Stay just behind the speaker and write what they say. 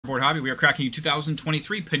Board Hobby. We are cracking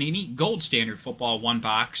 2023 Panini Gold Standard Football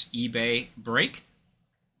 1-box eBay break.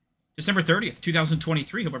 December 30th,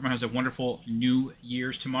 2023. Hope everyone has a wonderful New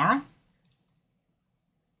Year's tomorrow. I'm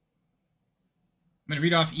going to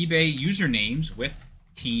read off eBay usernames with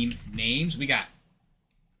team names. We got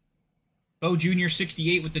Bo Jr.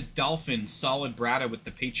 68 with the Dolphins, Solid Brada with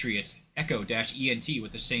the Patriots, Echo-ENT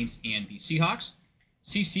with the Saints and the Seahawks,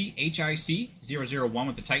 CCHIC 001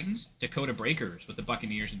 with the Titans, Dakota Breakers with the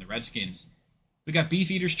Buccaneers and the Redskins. We got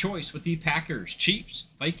Beefeater's Choice with the Packers, Chiefs,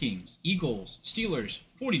 Vikings, Eagles, Steelers,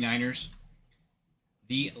 49ers,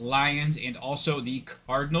 the Lions, and also the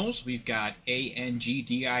Cardinals. We've got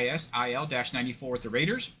ANGDISIL-94 with the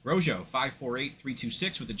Raiders, Rojo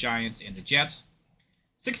 548326 with the Giants and the Jets,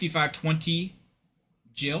 6520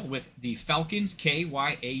 Jill with the Falcons,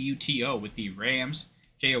 KYAUTO with the Rams,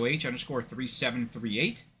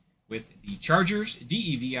 JOH_3738 with the Chargers,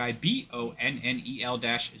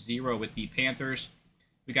 DEVIBONNEL-0 with the Panthers.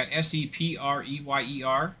 We got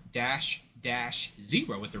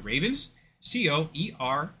SEPREYER-0 with the Ravens,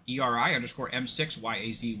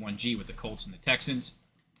 COERERI_M6YAZ1G with the Colts and the Texans.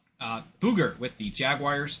 Booger with the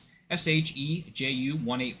Jaguars,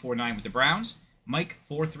 SHEJU1849 with the Browns, Mike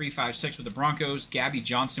 4356 with the Broncos, Gabby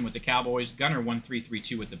Johnson with the Cowboys, Gunner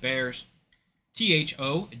 1332 with the Bears,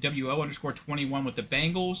 THOWO_21 with the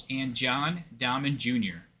Bengals, and John Dahman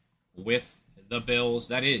Jr. with the Bills.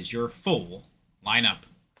 That is your full lineup.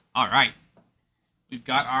 All right. We've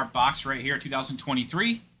got our box right here,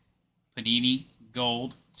 2023 Panini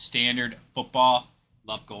Gold Standard Football.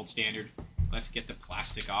 Love Gold Standard. Let's get the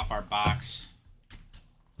plastic off our box.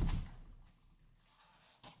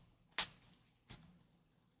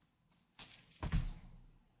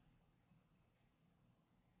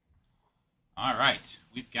 All right,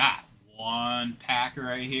 we've got one pack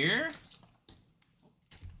right here.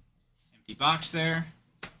 Empty box there.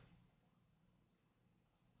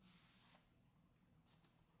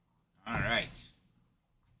 All right.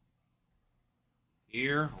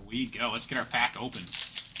 Here we go. Let's get our pack open.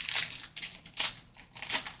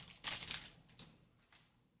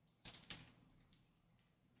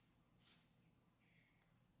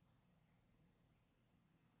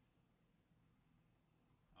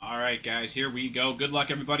 All right, guys, here we go. Good luck,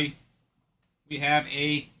 everybody. We have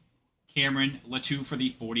a Cameron Latou for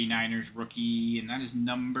the 49ers rookie, and that is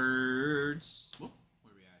numbered, whoop,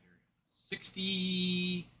 where are we at here?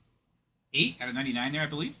 68 out of 99 there, I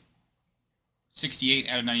believe. 68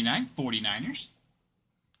 out of 99, 49ers.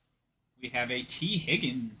 We have a T.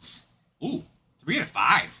 Higgins. Ooh, 3 out of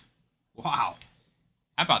 5. Wow.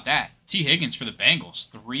 How about that? T. Higgins for the Bengals,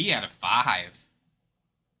 3 out of 5.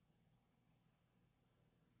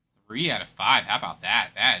 3 out of 5. How about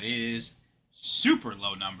that? That is super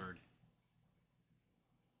low numbered.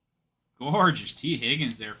 Gorgeous T.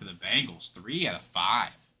 Higgins there for the Bengals. 3 out of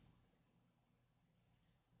 5.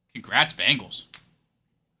 Congrats, Bengals.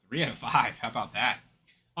 3 out of 5. How about that?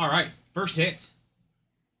 All right. First hit.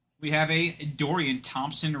 We have a Dorian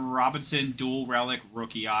Thompson-Robinson dual relic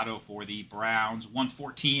rookie auto for the Browns.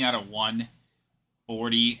 114 out of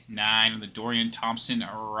 149 on the Dorian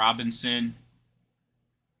Thompson-Robinson.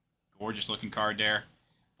 Gorgeous looking card there.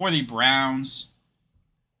 For the Browns,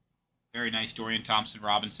 very nice Dorian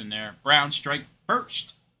Thompson-Robinson there. Brown Strike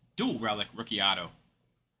Burst, dual relic rookie auto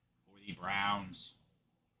for the Browns.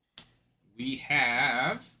 We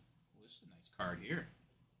have, this is a nice card here.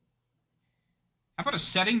 How about a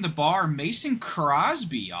Setting the Bar Mason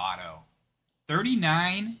Crosby auto?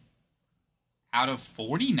 39 out of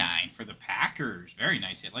 49 for the Packers. Very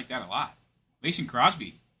nice hit. I like that a lot. Mason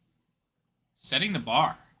Crosby, Setting the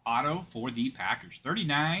Bar auto for the Packers.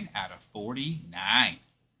 39 out of 49.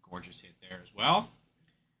 Gorgeous hit there as well.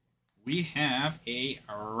 We have a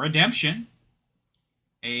redemption.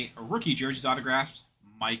 A rookie jerseys autographs.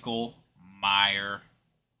 Michael Meyer.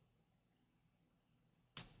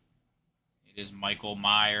 It is Michael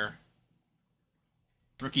Meyer.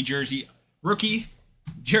 Rookie jersey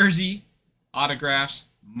autographs.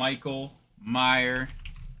 Michael Meyer.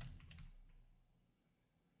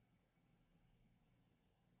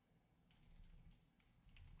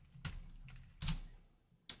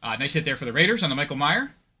 Nice hit there for the Raiders on the Michael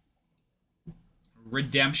Meyer.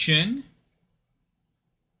 Redemption.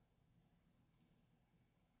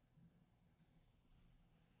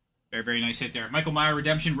 Very, very nice hit there. Michael Meyer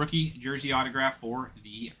redemption, rookie jersey autograph for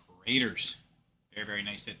the Raiders. Very, very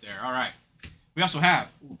nice hit there. All right. We also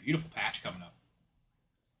have, beautiful patch coming up.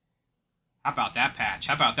 How about that patch?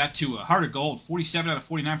 How about that too? A Heart of Gold, 47 out of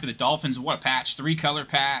 49 for the Dolphins. What a patch. 3-color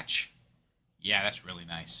patch. Yeah, that's really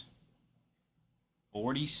nice.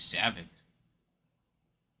 47.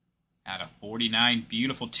 out of 49.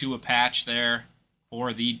 Beautiful Tua patch there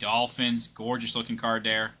for the Dolphins. Gorgeous looking card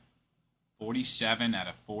there. 47 out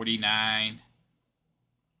of 49.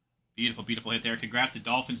 Beautiful, beautiful hit there. Congrats to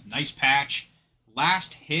Dolphins. Nice patch.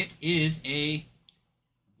 Last hit is a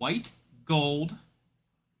white gold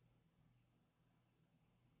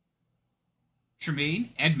Tremaine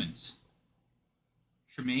Edmonds.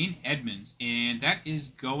 Tremaine Edmonds. And that is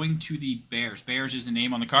going to the Bears. Bears is the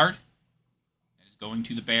name on the card. That is going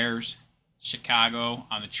to the Bears. Chicago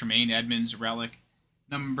on the Tremaine Edmonds relic.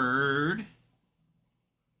 Numbered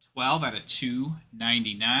 12 out of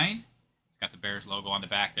 299. It's got the Bears logo on the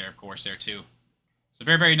back there, of course, there too. So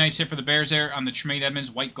very, very nice hit for the Bears there on the Tremaine Edmonds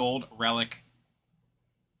white gold relic.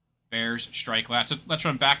 Bears strike last. So let's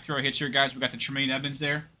run back through our hits here, guys. We got the Tremaine Edmonds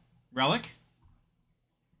there. Relic.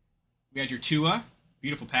 We had your Tua.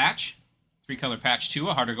 Beautiful patch. 3-color patch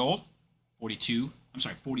Tua. Heart of gold.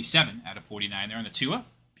 47 out of 49 there on the Tua.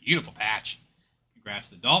 Beautiful patch. Congrats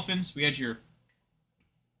to the Dolphins. We had your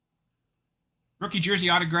rookie jersey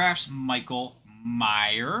autographs. Michael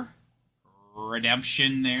Meyer.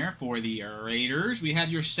 Redemption there for the Raiders. We had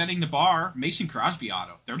your setting the bar. Mason Crosby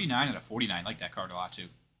auto. 39 out of 49. I like that card a lot too.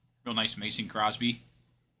 Real nice Mason Crosby.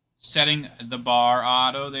 Setting the bar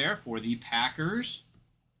auto there for the Packers.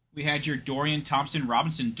 We had your Dorian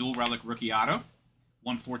Thompson-Robinson dual relic rookie auto.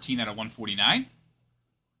 114 out of 149.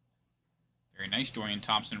 Very nice Dorian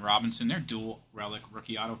Thompson-Robinson there. Dual relic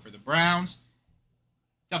rookie auto for the Browns.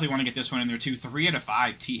 Definitely want to get this one in there too. 3 out of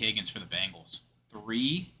 5 T. Higgins for the Bengals.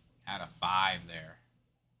 3 out of 5 there.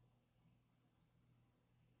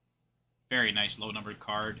 Very nice low-numbered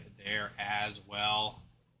card there as well.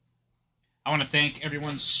 I want to thank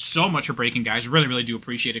everyone so much for breaking, guys. Really, really do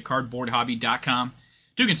appreciate it. Cardboardhobby.com.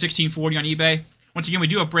 Dugan 1640 on eBay. Once again, we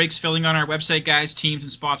do have breaks filling on our website, guys. Teams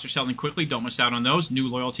and spots are selling quickly. Don't miss out on those. New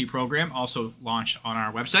loyalty program also launched on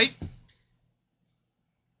our website.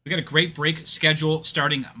 We got a great break schedule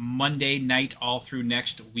starting Monday night all through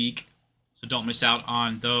next week. So don't miss out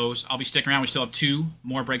on those. I'll be sticking around. We still have 2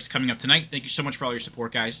 more breaks coming up tonight. Thank you so much for all your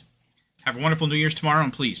support, guys. Have a wonderful New Year's tomorrow,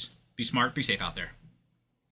 and please, be smart, be safe out there.